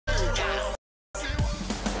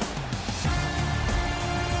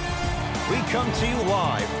come to you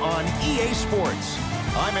live on EA Sports.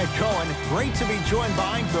 I'm Ed Cohen. Great to be joined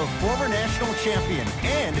by the former national champion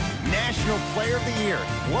and National Player of the Year.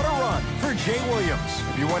 What a run for Jay Williams.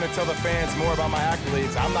 If you want to tell the fans more about my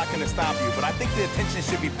accolades, I'm not going to stop you, but I think the attention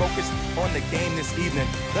should be focused on the game this evening.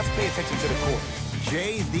 Let's pay attention to the court.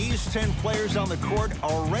 Jay, these 10 players on the court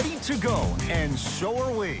are ready to go, and so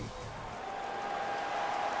are we.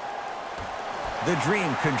 The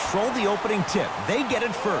Dream control the opening tip. They get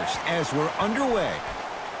it first as we're underway.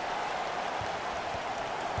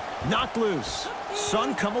 Knocked loose.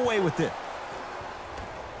 Sun come away with it.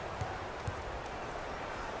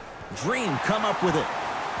 Dream come up with it.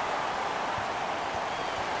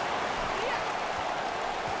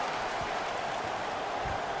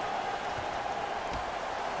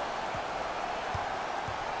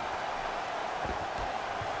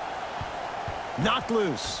 Knocked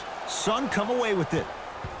loose. Sun come away with it.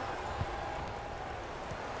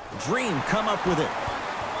 Dream come up with it.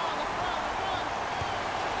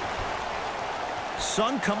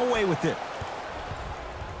 Sun come away with it.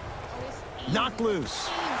 Knocked loose.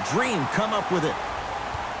 Dream come up with it.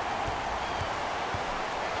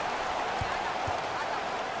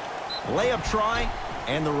 Layup try,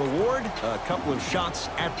 and the reward, a couple of shots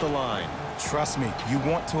at the line. Trust me, you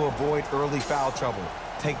want to avoid early foul trouble.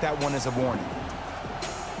 Take that one as a warning.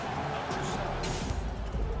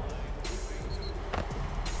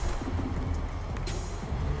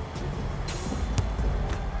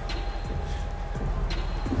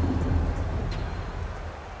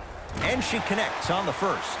 And she connects on the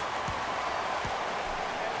first.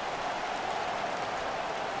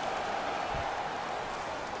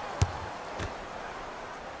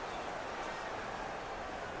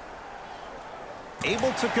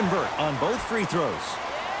 Able to convert on both free throws.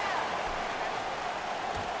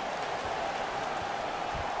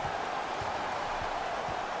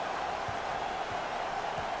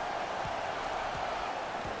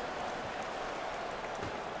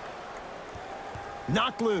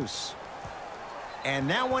 Knocked loose. And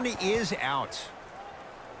that one is out.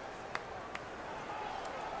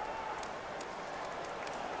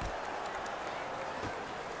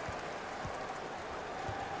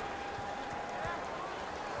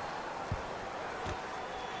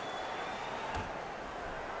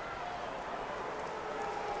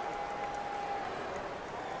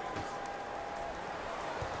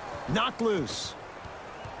 Knocked loose.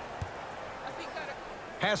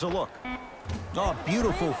 Has a look. Oh,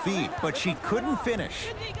 beautiful feed, but she couldn't finish.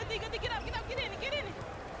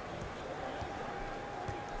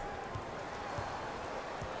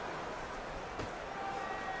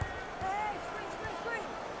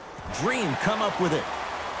 Dream come up with it.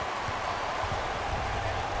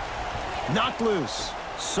 Knocked loose.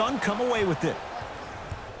 Sun come away with it.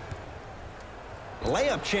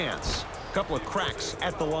 Layup chance. Couple of cracks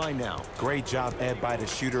at the line now. Great job, Ed, by the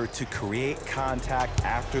shooter to create contact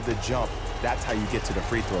after the jump. That's how you get to the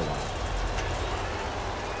free throw line.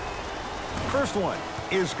 First one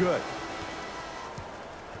is good.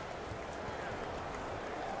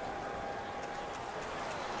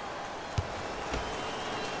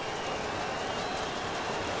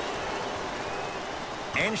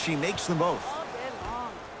 And she makes them both.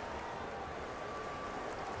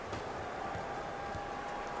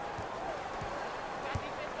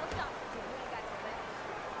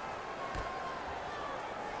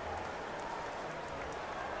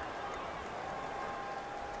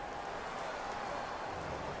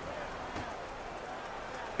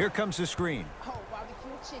 Here comes the screen.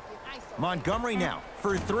 Montgomery now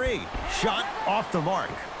for three. Shot off the mark.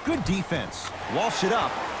 Good defense. Lofts it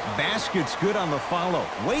up. Basket's good on the follow.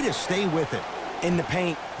 Way to stay with it. In the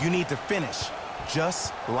paint, you need to finish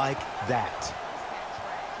just like that.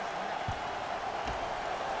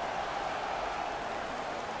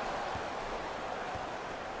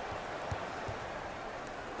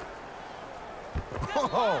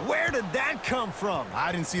 Oh, where did that come from?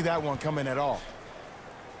 I didn't see that one coming at all.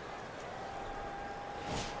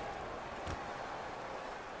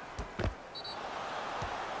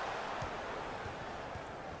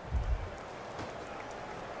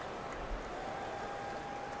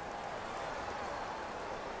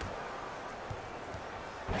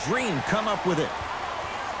 Dream come up with it.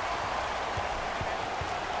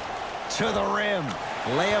 To the rim.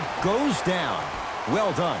 Layup goes down.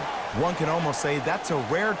 Well done. One can almost say that's a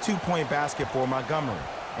rare two-point basket for Montgomery.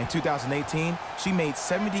 In 2018, she made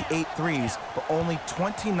 78 threes, but only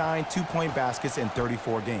 29 two-point baskets in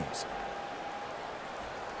 34 games.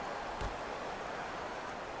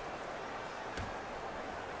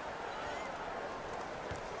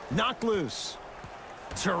 Knocked loose.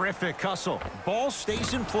 Terrific hustle. Ball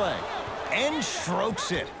stays in play. And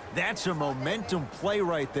strokes it. That's a momentum play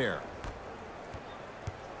right there.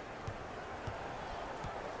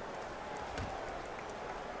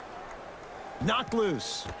 Knocked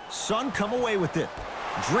loose. Sun come away with it.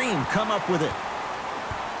 Dream come up with it.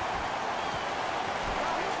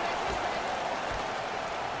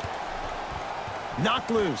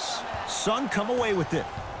 Knocked loose. Sun come away with it.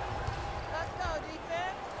 Let's go,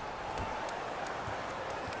 defense.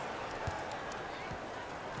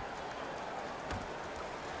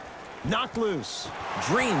 Knocked loose.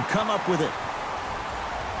 Dream come up with it.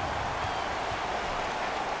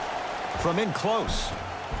 From in close.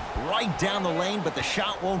 Right down the lane, but the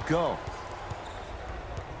shot won't go.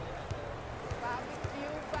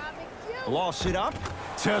 Barbecue. Lost it up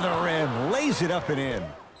to the rim. Lays it up and in.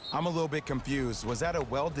 I'm a little bit confused. Was that a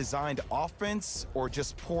well-designed offense or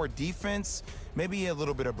just poor defense? Maybe a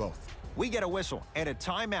little bit of both. We get a whistle and a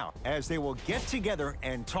timeout as they will get together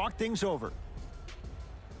and talk things over.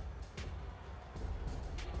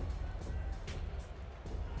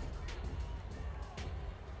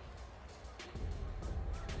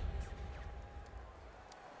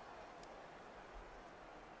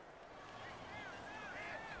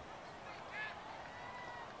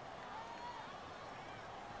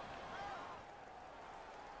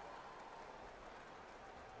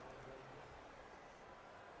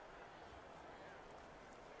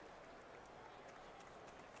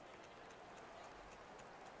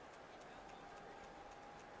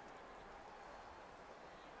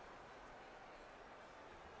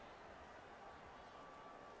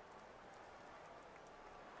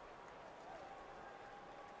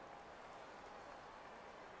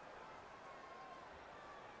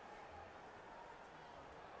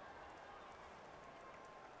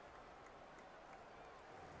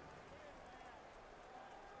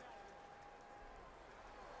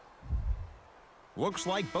 Looks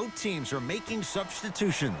like both teams are making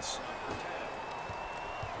substitutions.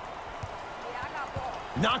 Yeah, I got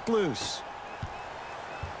ball. Knocked loose.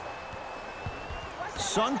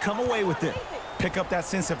 Sun come away with it. Pick up that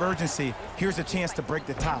sense of urgency. Here's a chance to break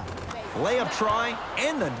the tie. Layup try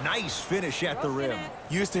and the nice finish at the rim.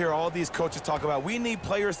 You used to hear all these coaches talk about, we need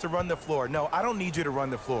players to run the floor. No, I don't need you to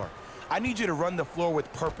run the floor. I need you to run the floor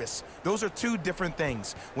with purpose. Those are two different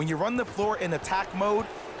things. When you run the floor in attack mode,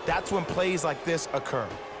 that's when plays like this occur.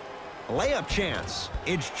 Layup chance.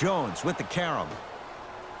 It's Jones with the carom.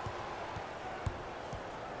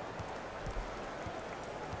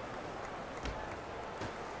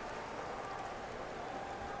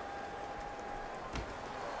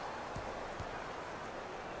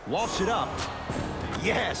 Lofts it up.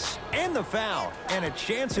 Yes, and the foul. And a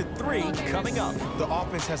chance at three coming up. The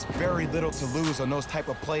offense has very little to lose on those type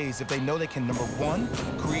of plays if they know they can, number one,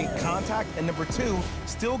 create contact, and number two,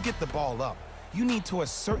 still get the ball up. You need to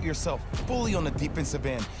assert yourself fully on the defensive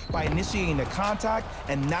end by initiating the contact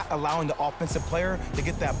and not allowing the offensive player to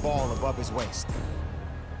get that ball above his waist.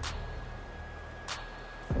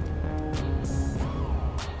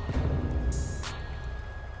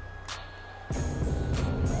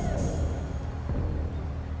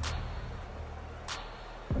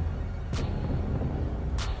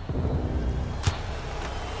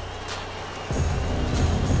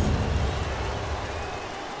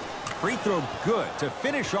 Free throw good to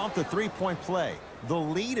finish off the three-point play. The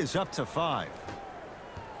lead is up to 5.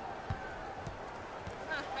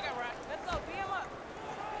 I got right. Let's go. Beat him up.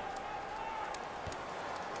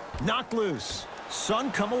 Knocked loose.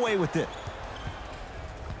 Sun come away with it.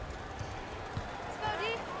 Let's go, D.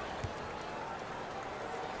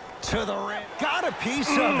 To the rim. Got a piece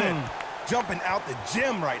of it. Jumping out the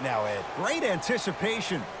gym right now, Ed. Great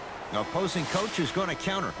anticipation. The opposing coach is going to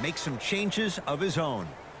counter, make some changes of his own.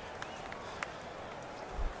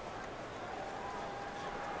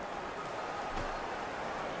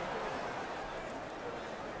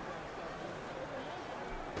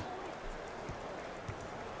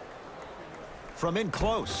 From in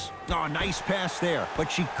close. Oh, nice pass there,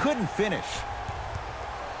 but she couldn't finish.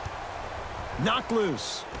 Knocked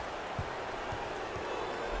loose.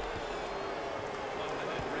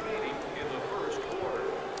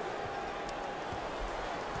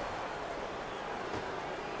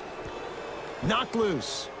 Knocked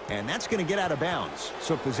loose. And that's going to get out of bounds.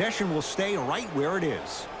 So possession will stay right where it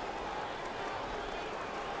is.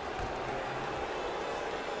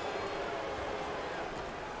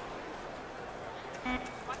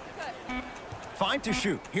 Fine to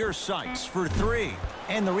shoot. Here's Sykes for 3.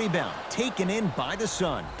 And the rebound taken in by the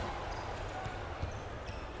Sun.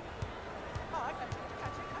 Oh, I got you. I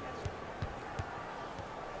got you. I got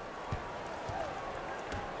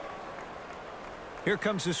you. Here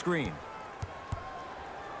comes the screen.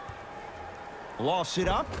 Lost it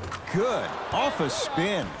up. Good. Off a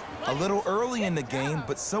spin. A little early in the game,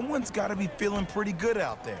 but someone's got to be feeling pretty good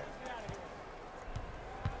out there.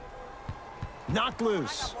 Knocked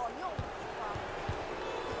loose.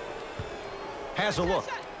 Has a look.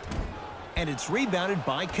 And it's rebounded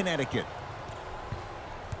by Connecticut.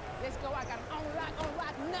 Let's go. I got him on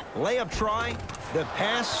lock, nothing. Layup try. The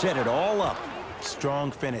pass set it all up.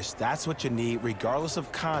 Strong finish. That's what you need, regardless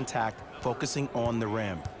of contact, focusing on the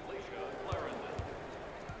rim.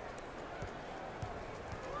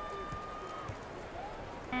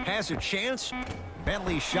 Has a chance.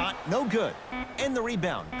 Bentley's shot, no good. And the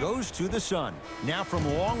rebound goes to the Sun. Now from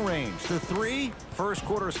long range, the three. First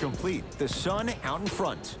quarter is complete. The Sun out in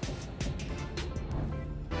front.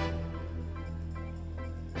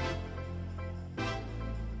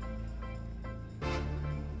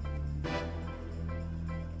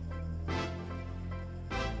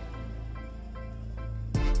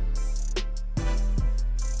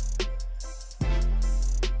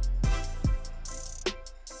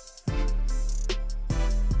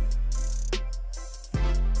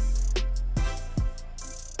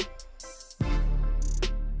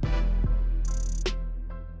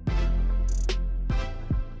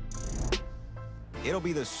 It'll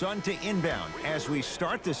be the Sun to inbound as we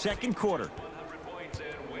start the second quarter. 100 points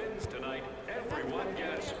and wins tonight. Everyone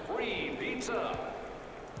gets free pizza.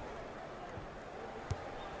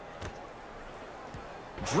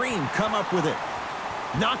 Dream come up with it.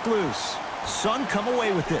 Knocked loose. Sun come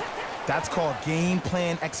away with it. That's called game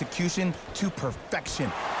plan execution to perfection.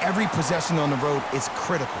 Every possession on the road is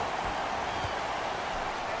critical.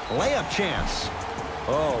 Layup chance.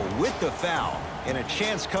 Oh, with the foul. And a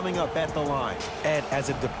chance coming up at the line. Ed, as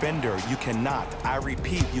a defender, you cannot, I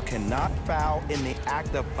repeat, you cannot foul in the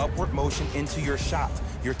act of upward motion into your shot.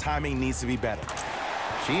 Your timing needs to be better.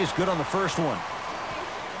 She is good on the first one.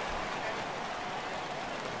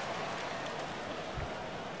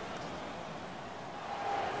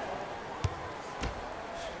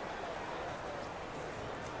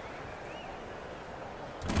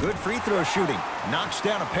 Good free throw shooting. Knocks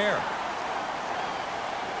down a pair.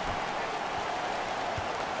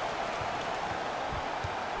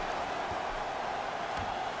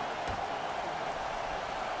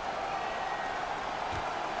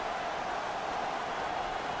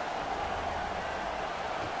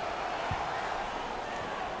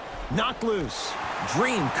 Knocked loose.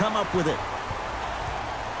 Dream come up with it.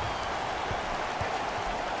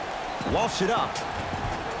 Lofts it up.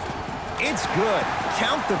 It's good.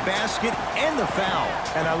 Count the basket and the foul.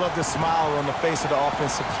 And I love the smile on the face of the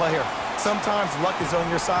offensive player. Sometimes luck is on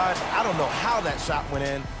your side. I don't know how that shot went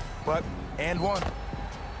in, but and one.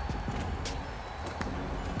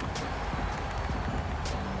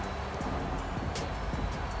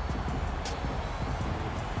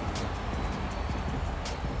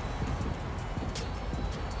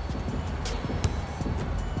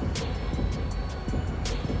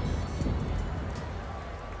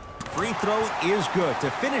 Free throw is good to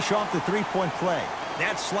finish off the three-point play.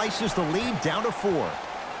 That slices the lead down to 4.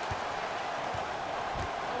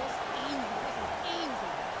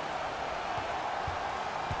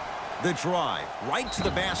 The drive right to the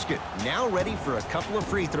basket. Now ready for a couple of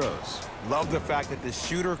free throws. Love the fact that the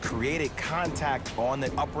shooter created contact on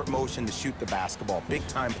the upward motion to shoot the basketball. Big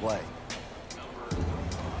time play.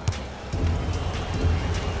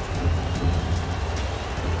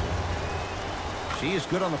 She is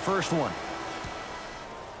good on the first one.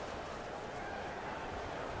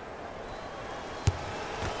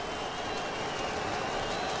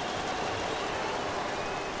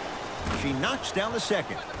 She knocks down the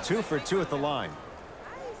second. 2 for 2 at the line.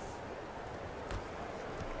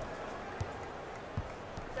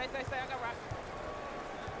 Stay, I got rock.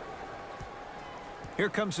 Here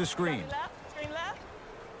comes the screen. Screen left.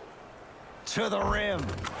 To the rim.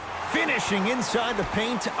 Finishing inside the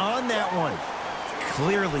paint on that one.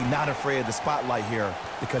 Clearly not afraid of the spotlight here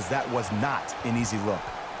because that was not an easy look.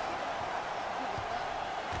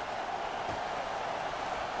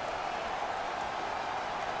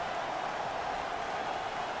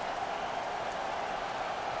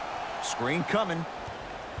 Screen coming.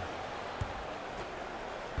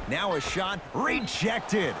 Now a shot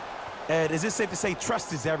rejected. Ed, is it safe to say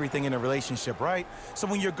trust is everything in a relationship, right? So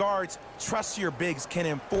when your guards trust your bigs can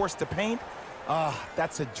enforce the paint,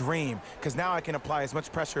 that's a dream, because now I can apply as much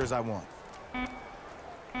pressure as I want.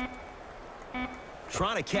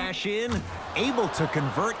 Trying to cash in, able to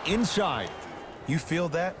convert inside. You feel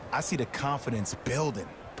that? I see the confidence building.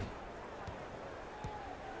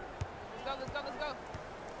 Let's go.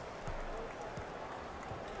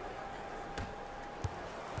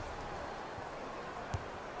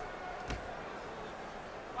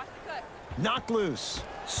 Knocked loose.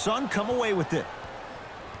 Sun come away with it.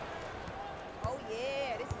 Oh,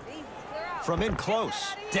 yeah, this is easy. Clear out. From in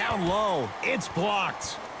close. Down low. It's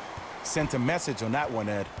blocked. Sent a message on that one,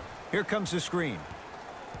 Ed. Here comes the screen.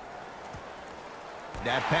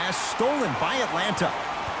 That pass stolen by Atlanta.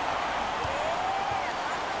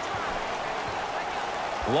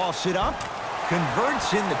 Lofts it up.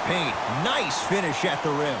 Converts in the paint. Nice finish at the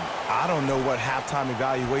rim. I don't know what halftime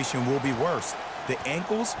evaluation will be worse, the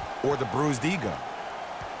ankles or the bruised ego.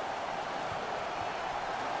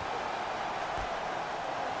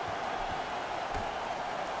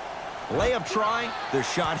 Layup try. The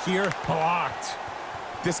shot here blocked.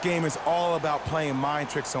 This game is all about playing mind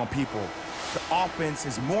tricks on people. The offense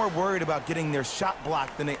is more worried about getting their shot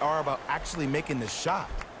blocked than they are about actually making the shot.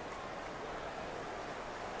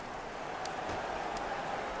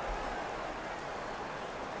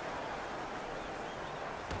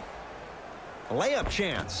 Layup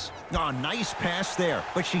chance. Oh, nice pass there,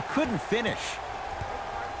 but she couldn't finish.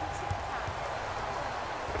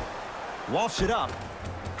 Lofts it up.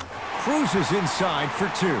 Cruises inside for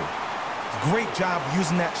two. Great job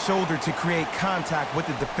using that shoulder to create contact with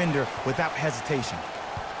the defender without hesitation.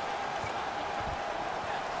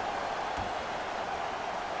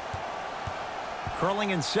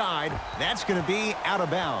 Curling inside. That's going to be out of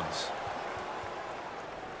bounds.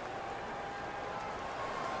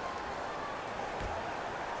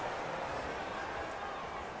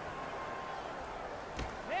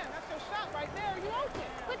 Man, that's your shot right there. You open.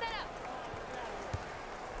 Put that up.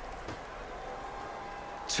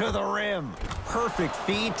 To the rim. Perfect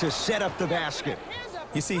feed to set up the basket.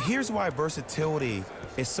 You see, here's why versatility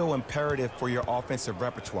is so imperative for your offensive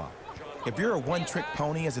repertoire. If you're a one-trick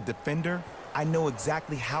pony as a defender, I know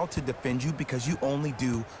exactly how to defend you because you only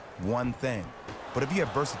do one thing. But if you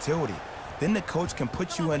have versatility, then the coach can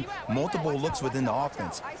put you in multiple looks within the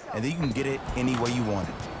offense, and then you can get it any way you want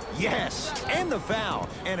it. Yes, and the foul,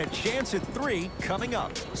 and a chance at three coming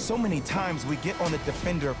up. So many times we get on the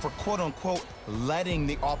defender for quote-unquote letting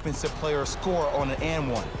the offensive player score on an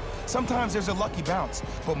and one. Sometimes there's a lucky bounce,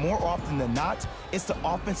 but more often than not, it's the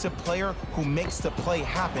offensive player who makes the play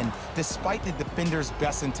happen despite the defender's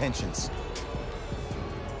best intentions.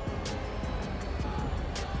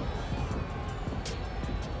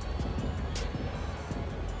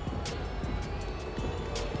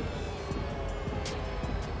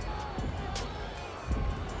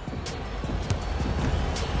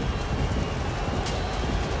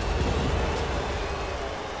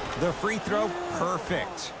 The free throw,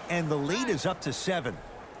 perfect. And the lead is up to 7.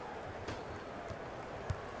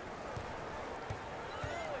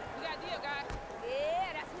 We got a deal, guys.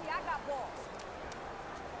 Yeah, that's me. I got balls.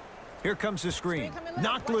 Here comes the screen.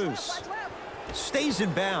 Knocked Watch loose. left, watch left. Stays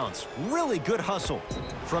in bounds. Really good hustle.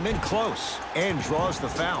 From in close. And draws the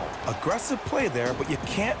foul. Aggressive play there, but you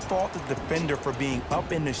can't fault the defender for being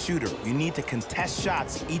up in the shooter. You need to contest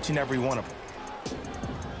shots, each and every one of them.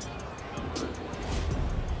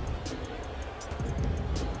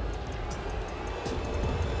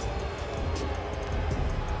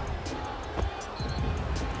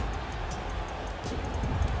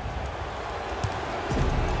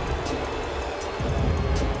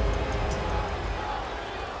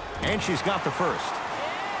 And she's got the first.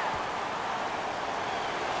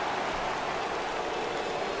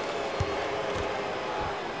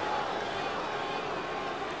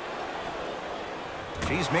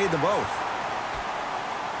 She's made them both.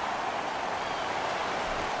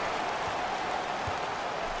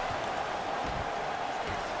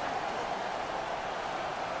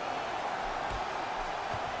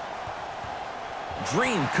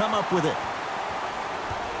 Dream come up with it.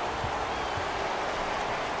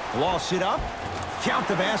 Lost it up. Count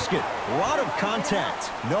the basket. A lot of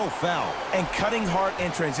contact. No foul. And cutting hard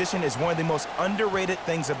in transition is one of the most underrated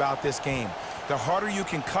things about this game. The harder you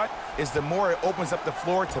can cut is the more it opens up the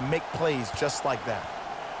floor to make plays just like that.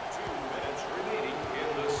 2 minutes remaining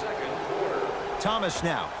in the second quarter. Thomas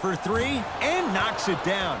now for three and knocks it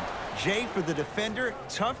down. Jay, for the defender,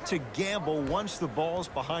 tough to gamble once the ball's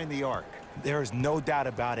behind the arc. There is no doubt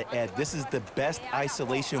about it, Ed. This is the best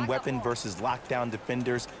isolation weapon versus lockdown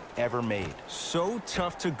defenders ever made. So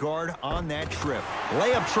tough to guard on that trip.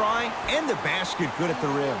 Layup try and the basket good at the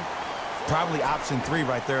rim. Probably option 3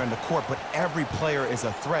 right there in the court, but every player is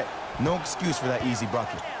a threat. No excuse for that easy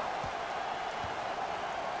bucket.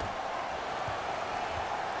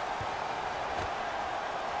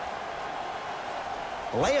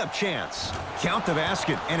 Layup chance. Count the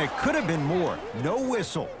basket, and it could have been more. No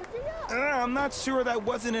whistle. I'm not sure that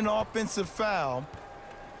wasn't an offensive foul,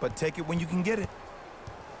 but take it when you can get it.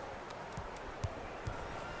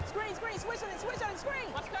 Screen, screen, switch on it,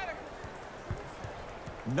 screen. Much better.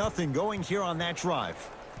 Nothing going here on that drive.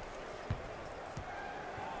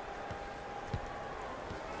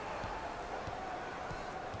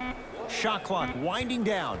 Shot clock winding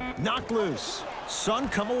down. Knocked loose. Sun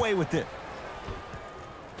come away with it.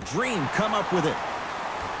 Dream come up with it.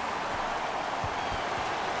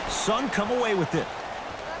 Sun come away with it.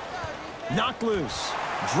 Knocked loose.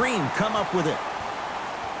 Dream come up with it.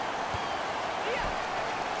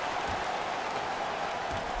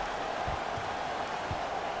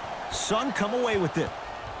 Sun come away with it.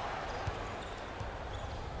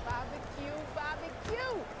 Barbecue,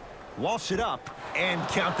 barbecue. Walsh it up and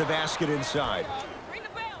count the basket inside. Bring the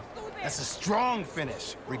bell. That's a strong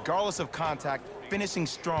finish. Regardless of contact, finishing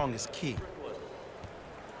strong is key.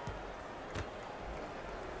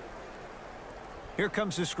 Here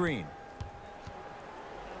comes the screen.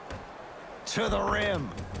 To the rim.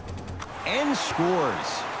 And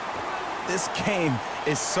scores. This game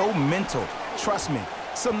is so mental. Trust me,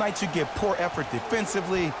 some nights you get poor effort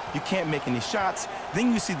defensively, you can't make any shots,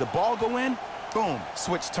 then you see the ball go in, boom,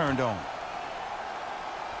 switch turned on.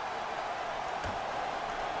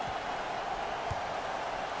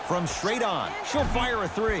 From straight on, she'll fire a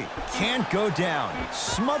three. Can't go down.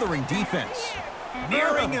 Smothering defense.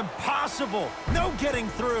 Nearing impossible. No getting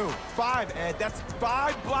through. 5, Ed. That's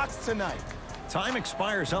 5 blocks tonight. Time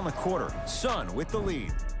expires on the quarter. Sun with the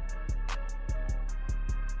lead.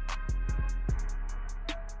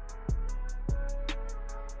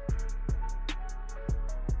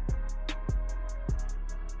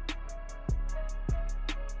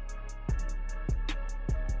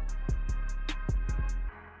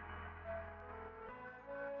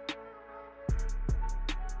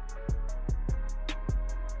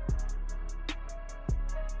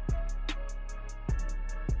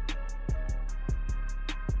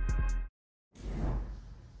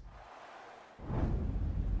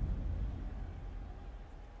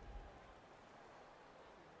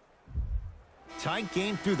 Tight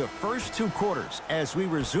game through the first 2 quarters as we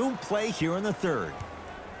resume play here in the third.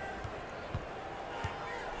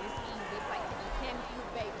 It's easy. It's like you can't do,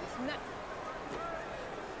 baby. It's nothing.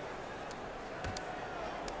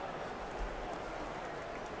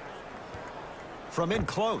 From in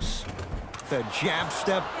close, the jab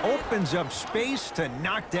step opens up space to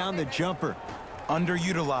knock down the jumper.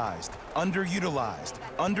 Underutilized, underutilized,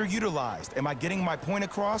 underutilized. Am I getting my point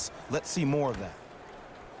across? Let's see more of that.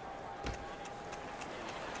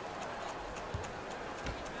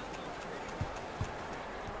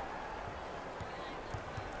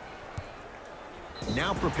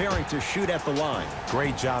 Now preparing to shoot at the line.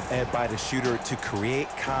 Great job, Ed, by the shooter to create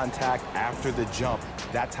contact after the jump.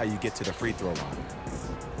 That's how you get to the free throw line.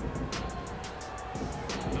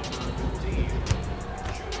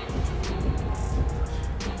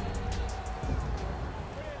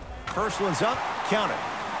 First one's up, count it.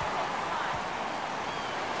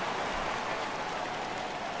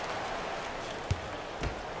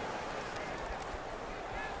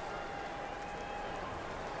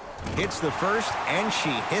 Hits the first, and she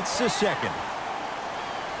hits the second.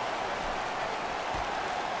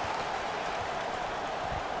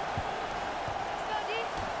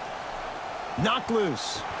 Knocked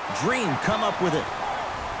loose. Dream come up with it.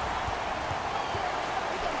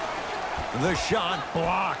 The shot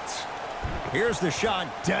blocked. Here's the shot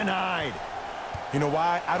denied. You know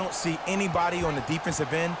why? I don't see anybody on the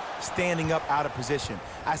defensive end standing up out of position.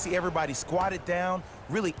 I see everybody squatted down,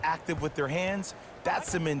 really active with their hands.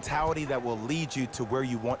 That's the mentality that will lead you to where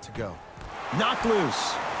you want to go. Knocked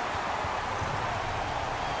loose.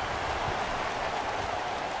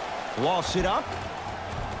 Lost it up.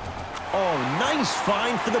 Oh, nice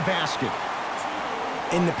find for the basket.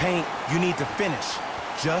 In the paint, you need to finish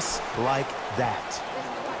just like that.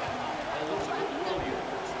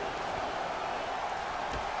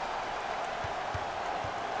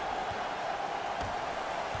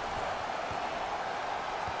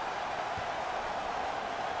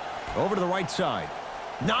 Over to the right side.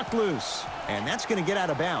 Knocked loose. And that's going to get out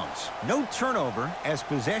of bounds. No turnover as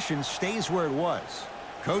possession stays where it was.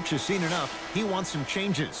 Coach has seen enough. He wants some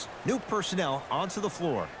changes. New personnel onto the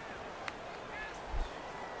floor.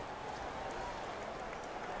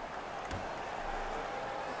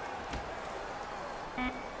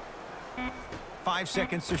 Five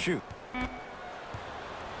seconds to shoot.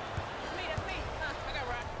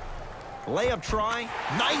 Layup try.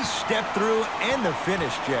 Nice step through and the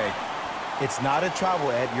finish, Jay. It's not a travel,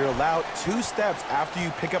 Ed. You're allowed 2 steps after you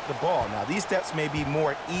pick up the ball. Now, these steps may be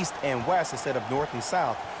more east and west instead of north and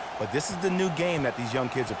south, but this is the new game that these young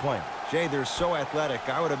kids are playing. Jay, they're so athletic.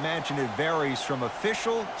 I would imagine it varies from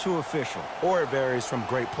official to official. Or it varies from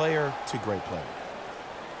great player to great player.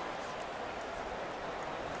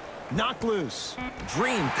 Knocked loose.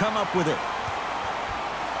 Dream come up with it.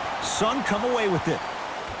 Sun come away with it.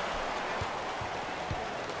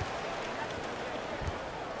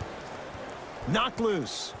 Knocked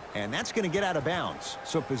loose. And that's going to get out of bounds.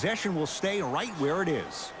 So possession will stay right where it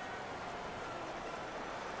is.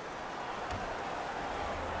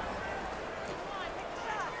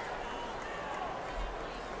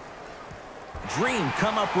 Dream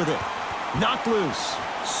come up with it. Knocked loose.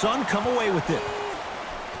 Sun come away with it.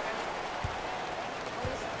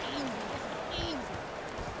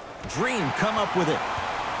 Dream come up with it.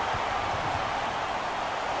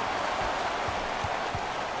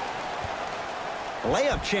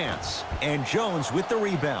 Layup chance. And Jones with the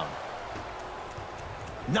rebound.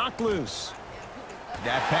 Knocked loose.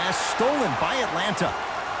 That pass stolen by Atlanta.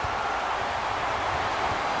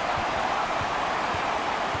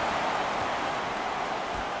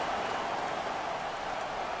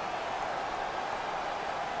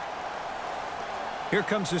 Here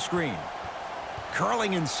comes the screen.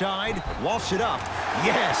 Curling inside, walks it up.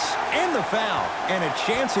 Yes, and the foul. And a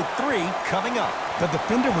chance at 3 coming up. The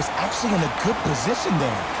defender was actually in a good position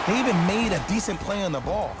there. They even made a decent play on the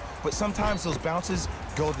ball. But sometimes those bounces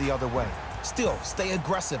go the other way. Still, stay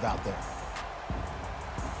aggressive out there.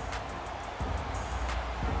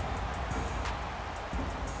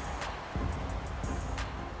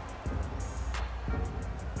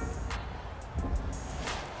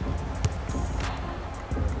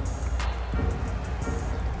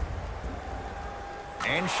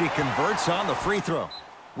 And she converts on the free throw.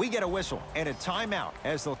 We get a whistle and a timeout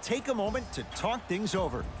as they'll take a moment to talk things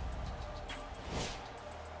over.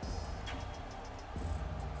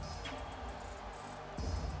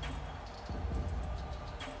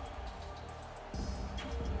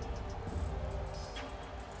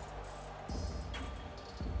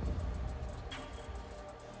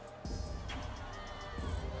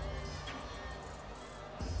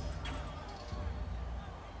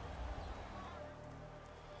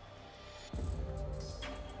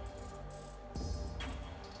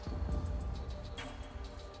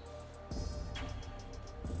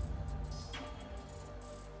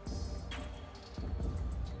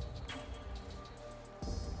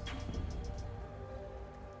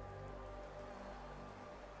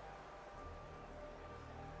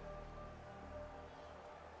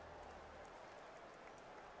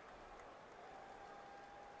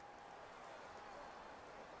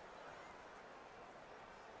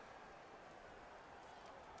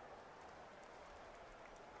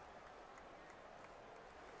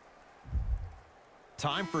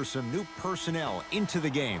 Time for some new personnel into the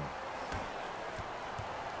game.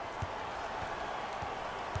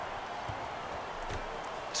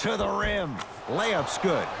 To the rim. Layup's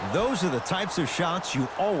good. Those are the types of shots you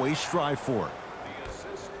always strive for.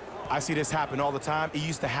 I see this happen all the time. It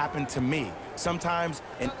used to happen to me. Sometimes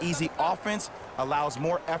an easy offense allows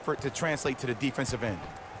more effort to translate to the defensive end.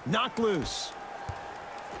 Knocked loose.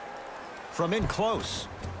 From in close.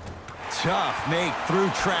 Tough make through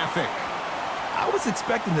traffic. I was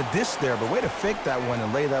expecting the dish there, but way to fake that one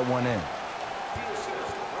and lay that one in.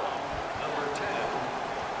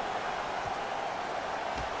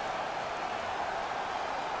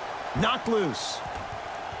 Knocked loose.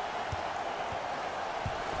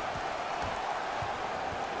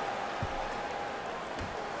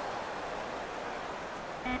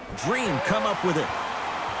 Dream come up with it.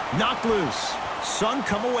 Knocked loose. Sun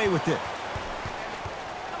come away with it.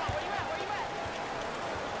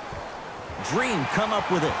 Dream come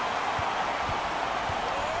up with it.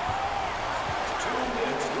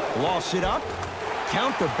 Lost it up.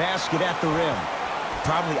 Count the basket at the rim.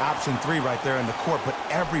 Probably option 3 right there in the court, but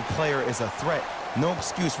every player is a threat. No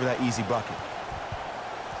excuse for that easy bucket.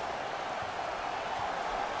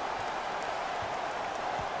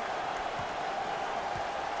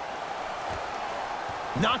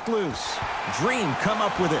 Knocked loose. Dream come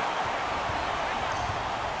up with it.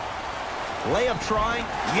 Layup try.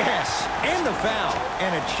 Yes. And the foul.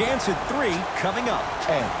 And a chance at 3 coming up.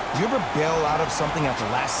 Hey, you ever bail out of something at the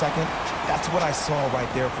last second? That's what I saw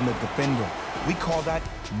right there from the defender. We call that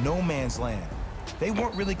no man's land. They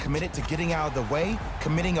weren't really committed to getting out of the way,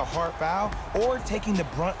 committing a hard foul, or taking the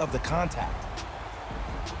brunt of the contact.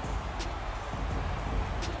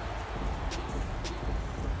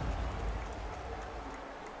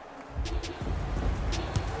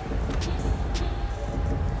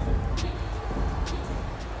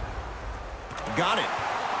 Got it.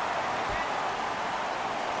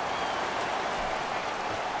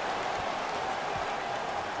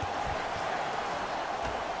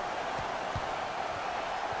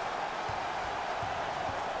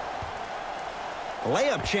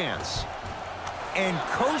 Layup chance. and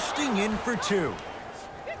coasting in for two.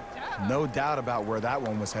 No doubt about where that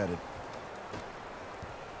one was headed.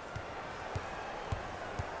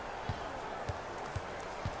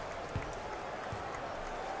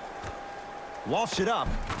 Lofts it up.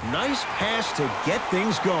 Nice pass to get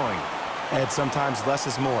things going. And sometimes less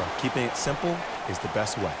is more. Keeping it simple is the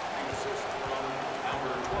best way.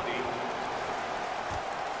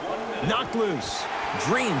 Knocked loose.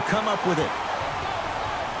 Dream come up with it.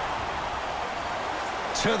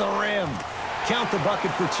 To the rim. Count the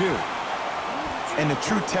bucket for two. And the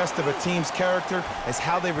true test of a team's character is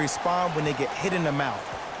how they respond when they get hit in the mouth.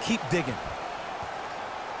 Keep digging.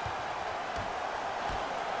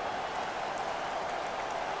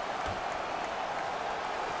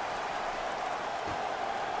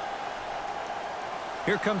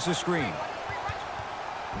 Here comes the screen.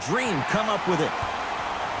 Dream come up with it.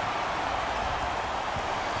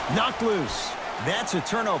 Knocked loose. That's a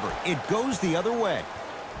turnover. It goes the other way.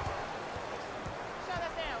 Shut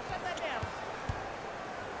that down. Shut that down.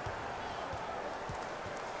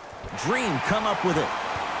 Dream come up with it.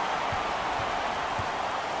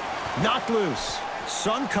 Knocked loose.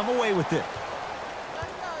 Sun come away with it.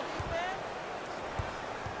 Let's go, defense.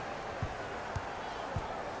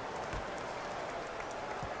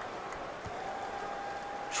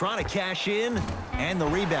 Trying to cash in, and the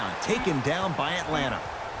rebound taken down by Atlanta.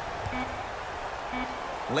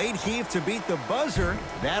 Late heave to beat the buzzer.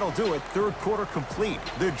 That'll do it. Third quarter complete.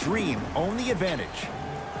 The Dream own the advantage.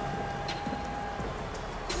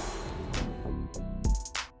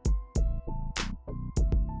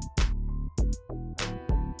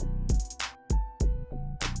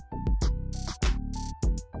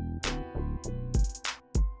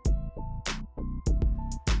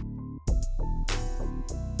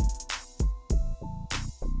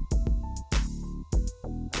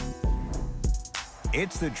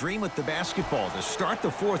 It's the Dream with the basketball to start the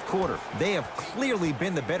fourth quarter. They have clearly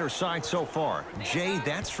been the better side so far. Jay,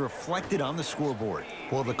 that's reflected on the scoreboard.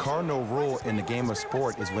 Well, the cardinal rule in the game of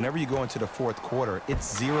sport is whenever you go into the fourth quarter,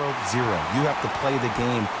 it's 0-0. You have to play the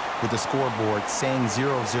game with the scoreboard saying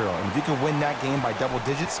 0-0. And if you can win that game by double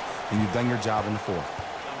digits, then you've done your job in the fourth.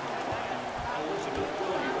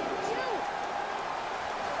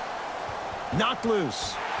 Knocked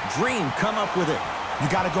loose. Dream come up with it. You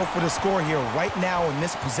got to go for the score here right now in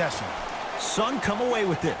this possession. Sun come away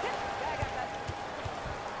with it.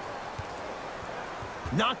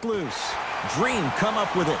 Knocked loose. Dream come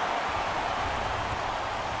up with it.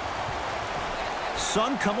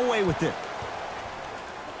 Sun come away with it.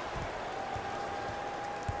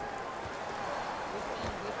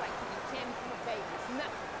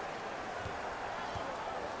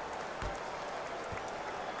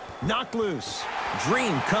 Knocked loose.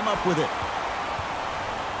 Dream come up with it.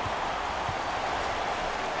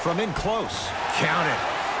 From in close. Count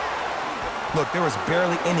it. Look, there was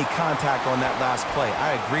barely any contact on that last play.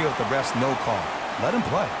 I agree with the ref's no call. Let him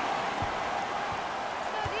play.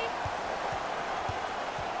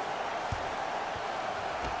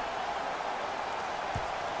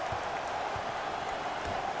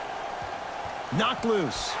 Knocked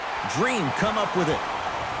loose. Dream come up with it.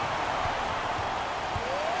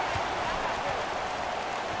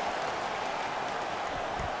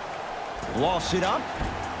 Lost it up.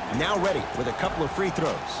 Now ready with a couple of free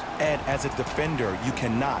throws. Ed, as a defender, you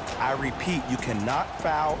cannot, I repeat, you cannot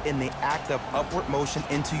foul in the act of upward motion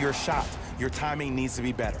into your shot. Your timing needs to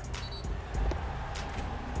be better.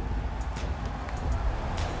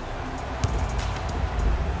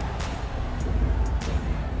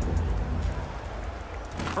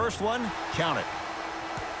 First one, count it.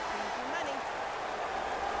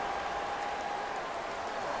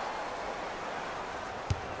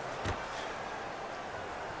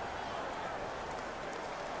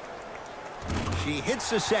 She hits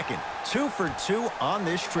the second. 2 for 2 on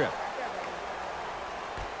this trip.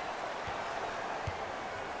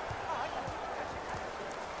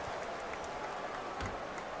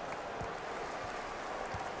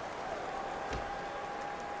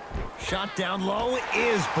 Shot down low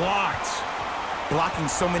is blocked. Blocking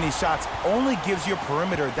so many shots only gives your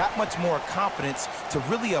perimeter that much more confidence to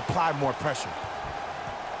really apply more pressure.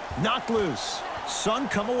 Knocked loose. Sun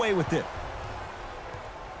come away with it.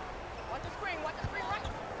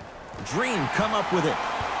 Dream come up with it.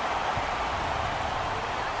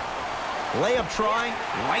 Layup try,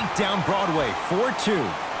 right down Broadway, 4-2.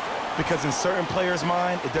 Because in certain players'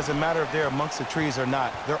 mind, it doesn't matter if they're amongst the trees or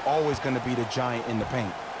not. They're always going to be the giant in the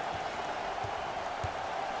paint.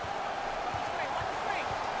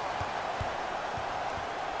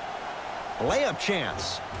 Layup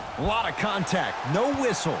chance. A lot of contact. No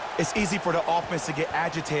whistle. It's easy for the offense to get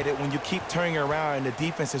agitated when you keep turning around and the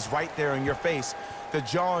defense is right there in your face. The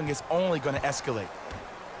jawing is only going to escalate.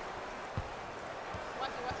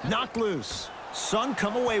 Knocked loose. Sun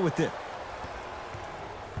come away with it.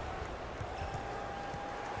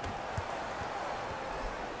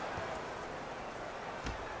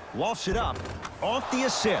 Lofts it up. Off the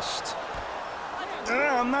assist.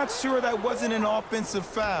 I'm not sure that wasn't an offensive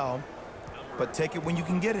foul, but take it when you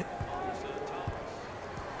can get it.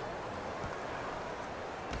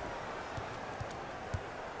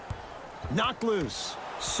 Knocked loose.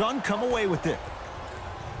 Sun come away with it.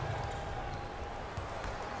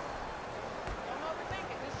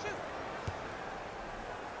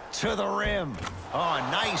 To the rim. Oh,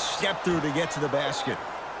 a nice step through to get to the basket.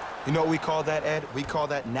 You know what we call that, Ed? We call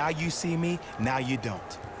that now you see me, now you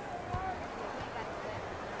don't.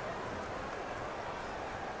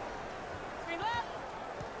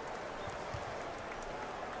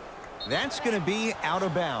 That's going to be out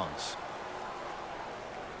of bounds.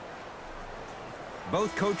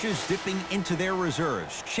 Both coaches dipping into their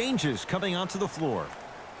reserves. Changes coming onto the floor.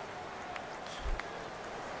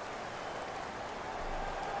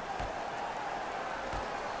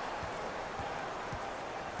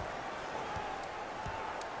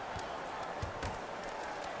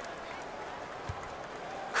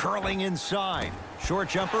 Curling inside. Short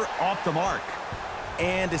jumper off the mark.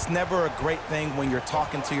 And it's never a great thing when you're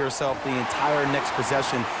talking to yourself the entire next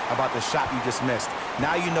possession about the shot you just missed.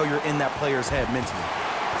 Now you know you're in that player's head mentally.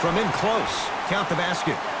 From in close. Count the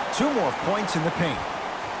basket. 2 more points in the paint.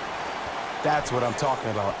 That's what I'm talking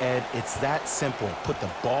about, Ed. It's that simple. Put the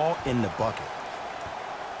ball in the bucket.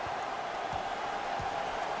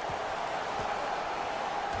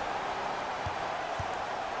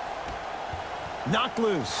 Knocked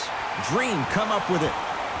loose. Dream come up with it.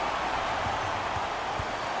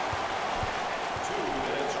 2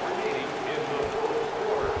 minutes remaining in the fourth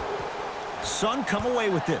quarter. Sun come away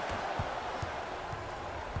with it.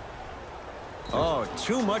 Oh,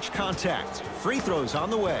 too much contact. Free throws on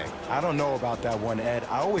the way. I don't know about that one, Ed.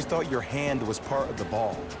 I always thought your hand was part of the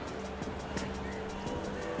ball.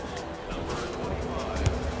 Number 25.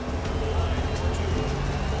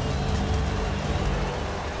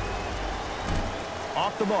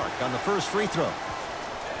 Off the mark on the first free throw.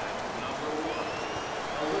 Number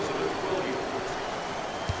 1, Elizabeth Williams.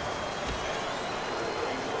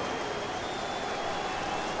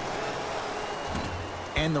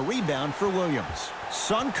 And the rebound for Williams.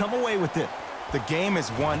 Sun come away with it. The game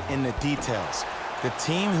is won in the details. The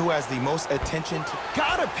team who has the most attention to...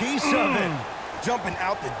 Got a piece of it. Jumping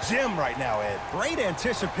out the gym right now, Ed. Great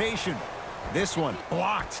anticipation. This one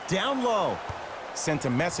blocked down low. Sent a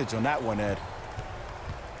message on that one, Ed.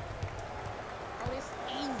 Oh, this is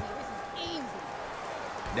easy. This is easy.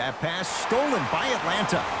 That pass stolen by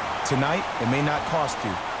Atlanta. Tonight, it may not cost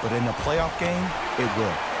you, but in a playoff game, it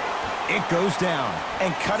will. It goes down.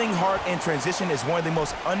 And cutting hard in transition is one of the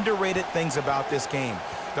most underrated things about this game.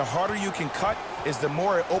 The harder you can cut is the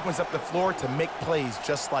more it opens up the floor to make plays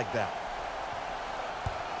just like that.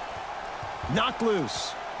 Knocked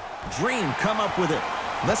loose. Dream come up with it.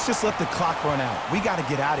 Let's just let the clock run out. We got to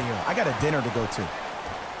get out of here. I got a dinner to go to.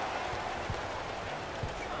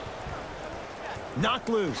 Knocked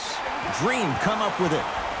loose. Dream come up with it.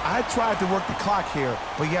 I tried to work the clock here,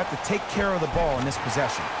 but you have to take care of the ball in this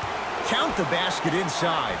possession. Count the basket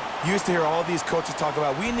inside. You used to hear all these coaches talk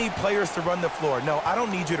about, we need players to run the floor. No, I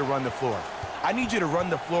don't need you to run the floor. I need you to run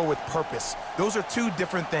the floor with purpose. Those are 2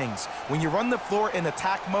 different things. When you run the floor in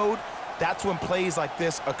attack mode, that's when plays like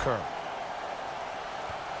this occur.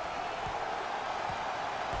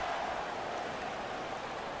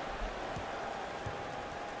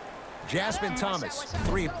 Jasmine Thomas,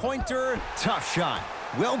 3-pointer, tough shot.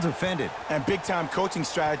 Well defended. And big-time coaching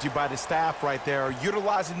strategy by the staff right there,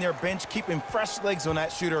 utilizing their bench, keeping fresh legs on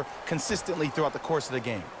that shooter consistently throughout the course of the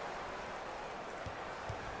game.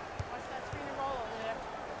 Watch that screen and roll over there.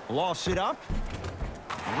 Lofts it up.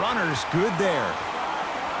 Runner's good there.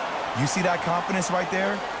 You see that confidence right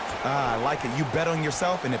there? I like it. You bet on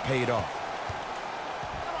yourself, and it paid off.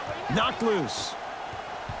 Knocked loose.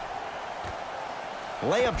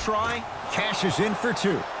 Layup try. Cashes in for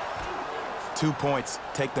 2. 2 points.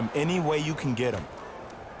 Take them any way you can get them.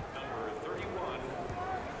 Number 31.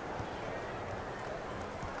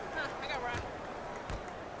 I got Ryan.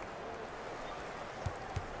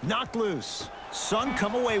 Knocked loose. Sun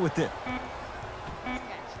come away with it.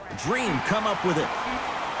 Dream come up with it.